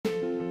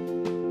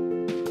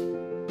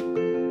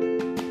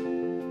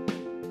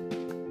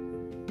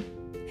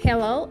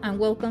Hello and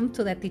welcome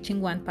to the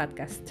Teaching One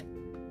podcast.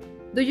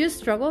 Do you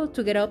struggle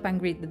to get up and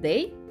greet the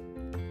day?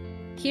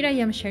 Here I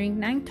am sharing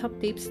 9 top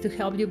tips to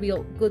help you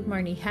build good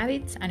morning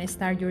habits and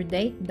start your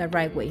day the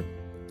right way.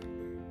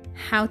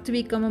 How to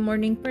Become a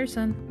Morning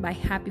Person by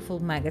Happyful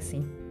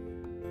Magazine.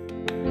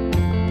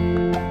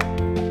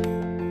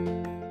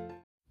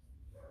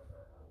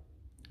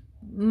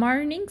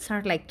 Mornings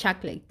are like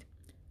chocolate.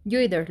 You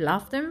either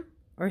love them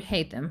or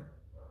hate them.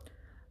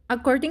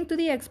 According to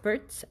the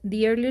experts,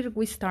 the earlier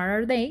we start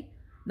our day,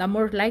 the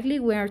more likely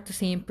we are to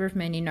see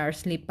improvement in our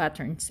sleep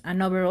patterns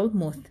and overall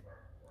mood.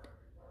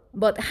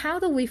 But how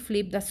do we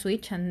flip the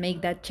switch and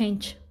make that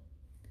change?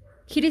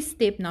 Here is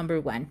tip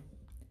number 1.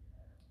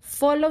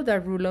 Follow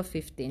the rule of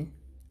 15.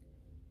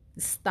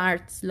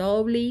 Start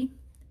slowly.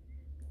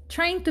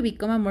 Trying to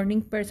become a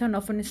morning person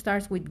often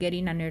starts with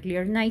getting an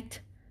earlier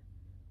night.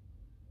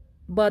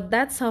 But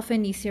that's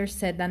often easier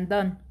said than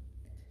done.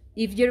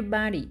 If your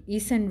body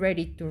isn't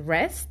ready to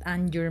rest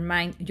and your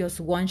mind just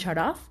won't shut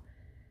off,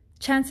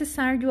 chances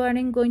are you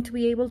aren't going to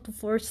be able to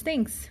force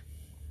things.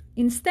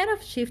 Instead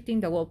of shifting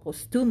the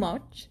goalposts too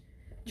much,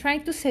 try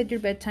to set your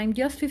bedtime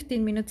just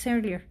 15 minutes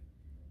earlier.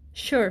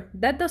 Sure,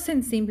 that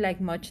doesn't seem like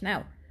much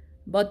now,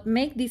 but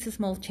make this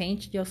small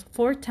change just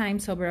 4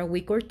 times over a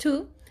week or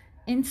 2,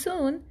 and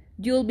soon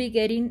you'll be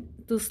getting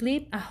to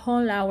sleep a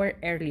whole hour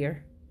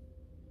earlier.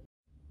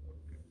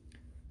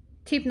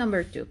 Tip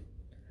number 2.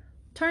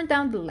 Turn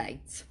down the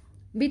lights.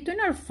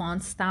 Between our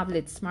phones,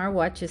 tablets,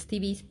 smartwatches,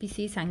 TVs,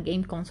 PCs, and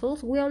game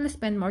consoles, we all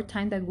spend more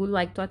time than we'd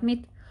like to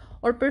admit,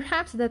 or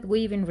perhaps that we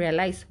even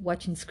realize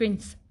watching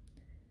screens.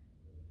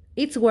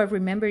 It's worth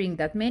remembering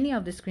that many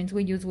of the screens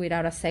we use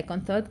without a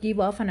second thought give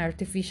off an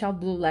artificial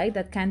blue light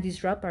that can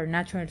disrupt our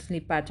natural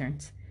sleep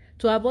patterns.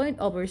 To avoid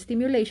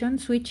overstimulation,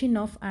 switching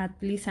off at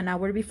least an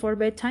hour before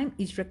bedtime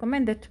is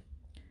recommended.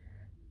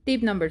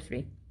 Tip number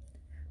 3.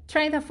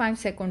 Try the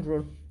 5-second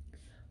rule.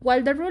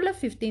 While the rule of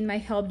 15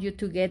 might help you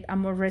to get a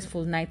more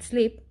restful night's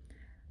sleep,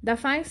 the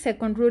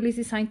 5-second rule is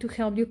designed to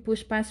help you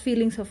push past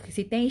feelings of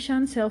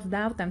hesitation,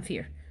 self-doubt, and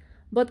fear,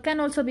 but can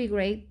also be a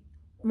great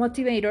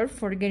motivator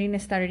for getting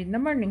started in the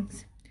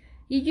mornings.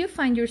 If you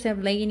find yourself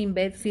laying in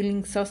bed feeling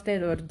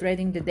exhausted or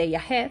dreading the day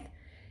ahead,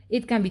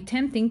 it can be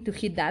tempting to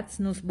hit that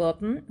snooze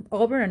button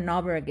over and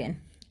over again.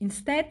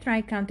 Instead,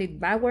 try counting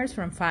backwards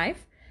from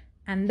 5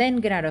 and then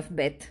get out of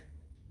bed.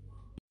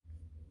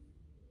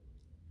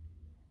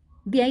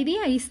 The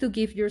idea is to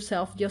give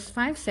yourself just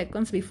 5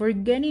 seconds before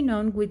getting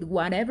on with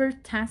whatever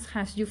task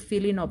has you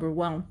feeling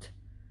overwhelmed.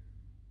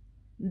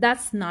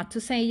 That's not to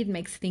say it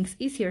makes things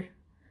easier,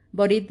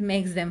 but it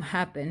makes them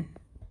happen.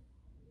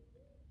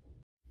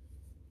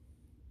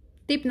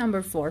 Tip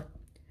number 4.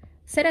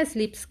 Set a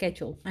sleep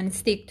schedule and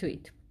stick to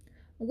it.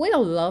 We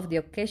all love the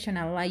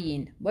occasional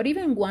lie-in, but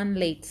even one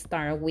late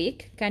start a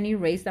week can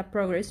erase the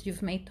progress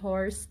you've made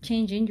towards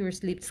changing your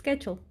sleep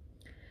schedule.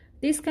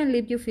 This can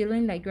leave you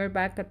feeling like you're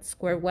back at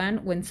square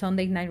one when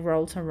Sunday night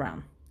rolls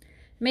around,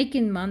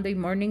 making Monday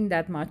morning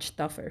that much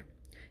tougher.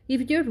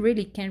 If you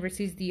really can't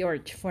resist the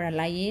urge for a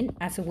lie-in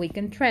as a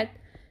weekend threat,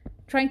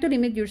 try to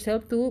limit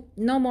yourself to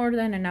no more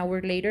than an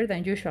hour later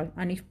than usual,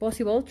 and if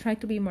possible, try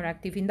to be more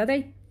active in the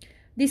day.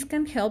 This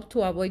can help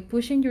to avoid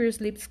pushing your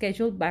sleep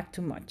schedule back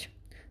too much,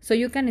 so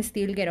you can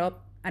still get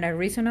up at a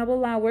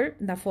reasonable hour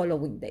the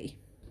following day.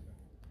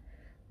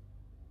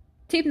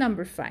 Tip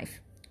number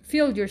 5.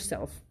 Fuel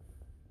yourself.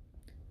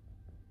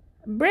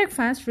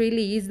 Breakfast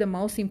really is the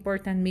most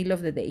important meal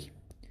of the day.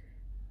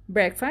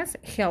 Breakfast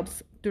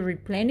helps to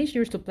replenish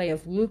your supply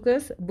of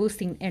glucose,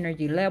 boosting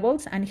energy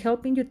levels and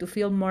helping you to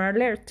feel more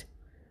alert.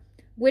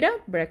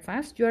 Without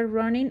breakfast, you are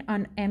running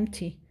on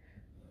empty,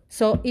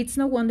 so it's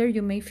no wonder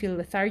you may feel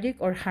lethargic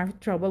or have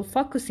trouble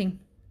focusing.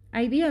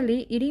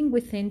 Ideally, eating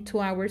within 2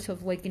 hours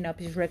of waking up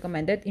is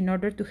recommended in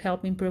order to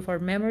help improve our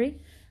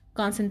memory,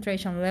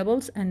 concentration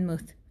levels, and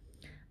mood,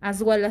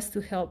 as well as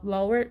to help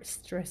lower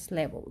stress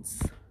levels.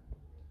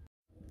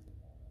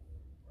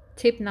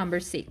 Tip number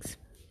 6.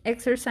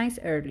 Exercise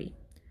early.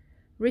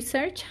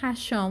 Research has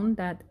shown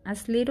that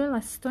as little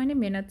as 20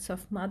 minutes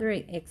of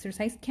moderate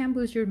exercise can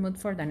boost your mood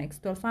for the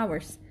next 12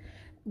 hours.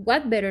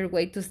 What better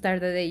way to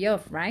start the day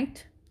off,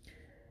 right?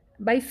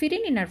 By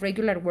fitting in a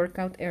regular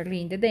workout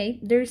early in the day,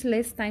 there is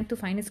less time to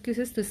find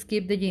excuses to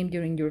skip the gym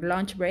during your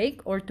lunch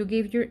break or to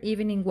give your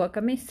evening walk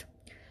a miss.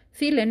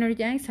 Feel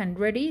energized and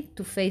ready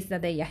to face the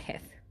day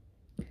ahead.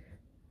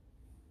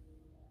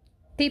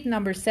 Tip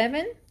number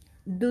 7.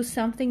 Do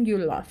something you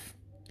love.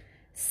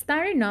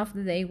 Starting off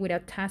the day with a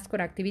task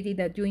or activity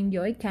that you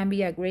enjoy can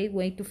be a great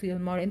way to feel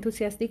more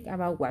enthusiastic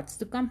about what's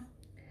to come.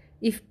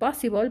 If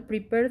possible,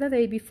 prepare the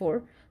day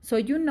before so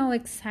you know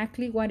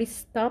exactly what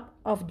is top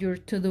of your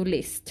to-do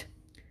list.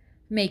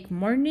 Make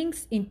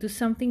mornings into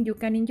something you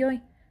can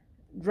enjoy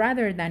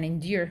rather than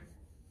endure.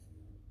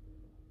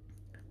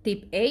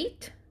 Tip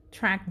 8.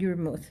 Track your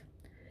mood.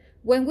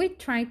 When we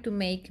try to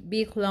make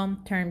big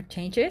long-term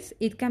changes,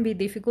 it can be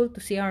difficult to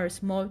see our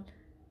small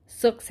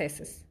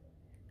successes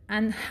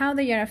and how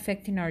they are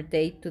affecting our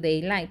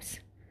day-to-day lives.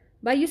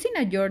 By using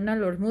a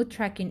journal or mood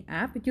tracking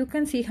app, you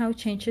can see how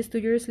changes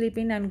to your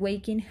sleeping and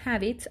waking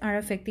habits are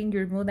affecting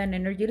your mood and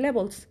energy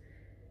levels.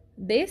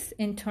 This,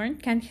 in turn,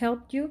 can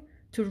help you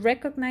to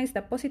recognize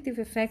the positive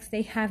effects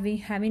they have been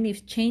having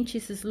if change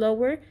is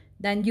slower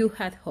than you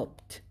had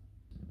hoped.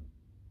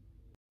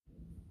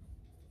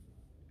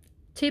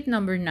 Tip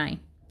number 9.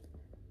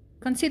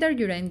 Consider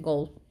your end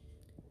goal.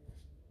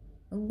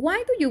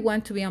 Why do you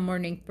want to be a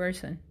morning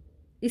person?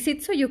 Is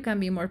it so you can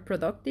be more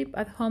productive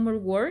at home or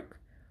work?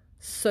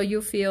 So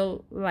you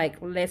feel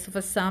like less of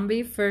a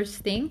zombie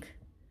first thing?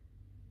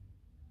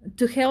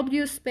 To help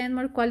you spend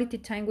more quality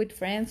time with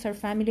friends or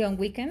family on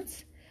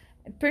weekends?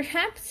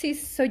 Perhaps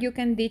it's so you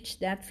can ditch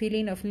that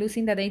feeling of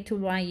losing the day to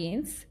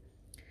lie-ins.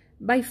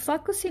 By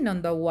focusing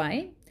on the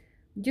why,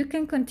 you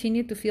can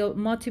continue to feel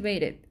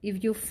motivated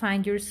if you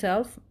find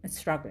yourself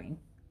struggling.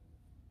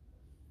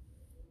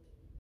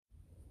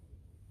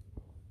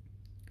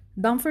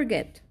 Don't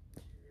forget,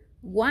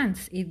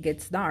 once it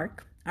gets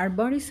dark, our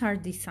bodies are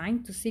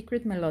designed to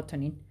secrete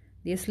melatonin,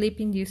 the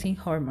sleep-inducing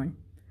hormone.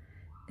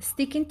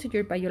 Sticking to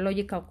your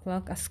biological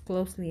clock as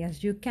closely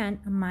as you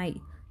can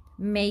might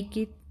make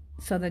it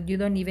so that you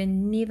don't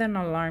even need an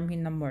alarm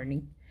in the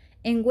morning.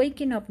 And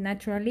waking up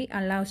naturally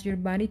allows your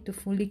body to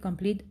fully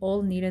complete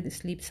all needed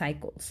sleep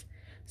cycles,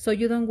 so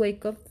you don't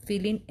wake up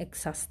feeling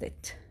exhausted.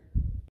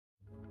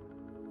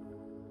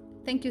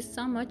 Thank you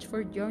so much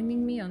for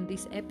joining me on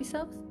this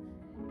episode.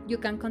 You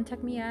can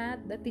contact me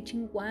at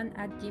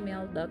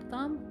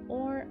theteaching1@gmail.com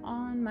or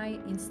on my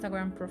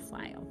Instagram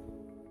profile.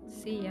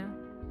 See ya!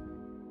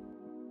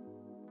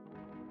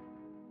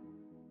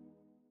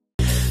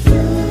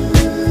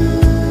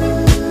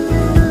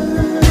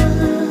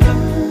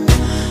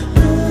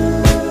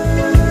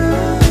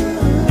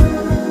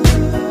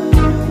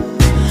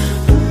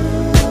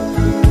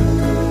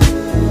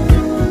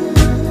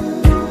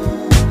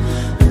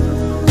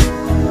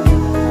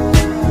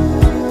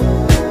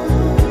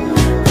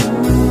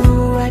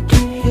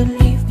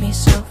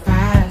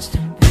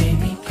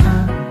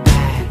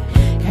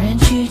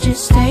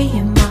 Stay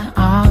in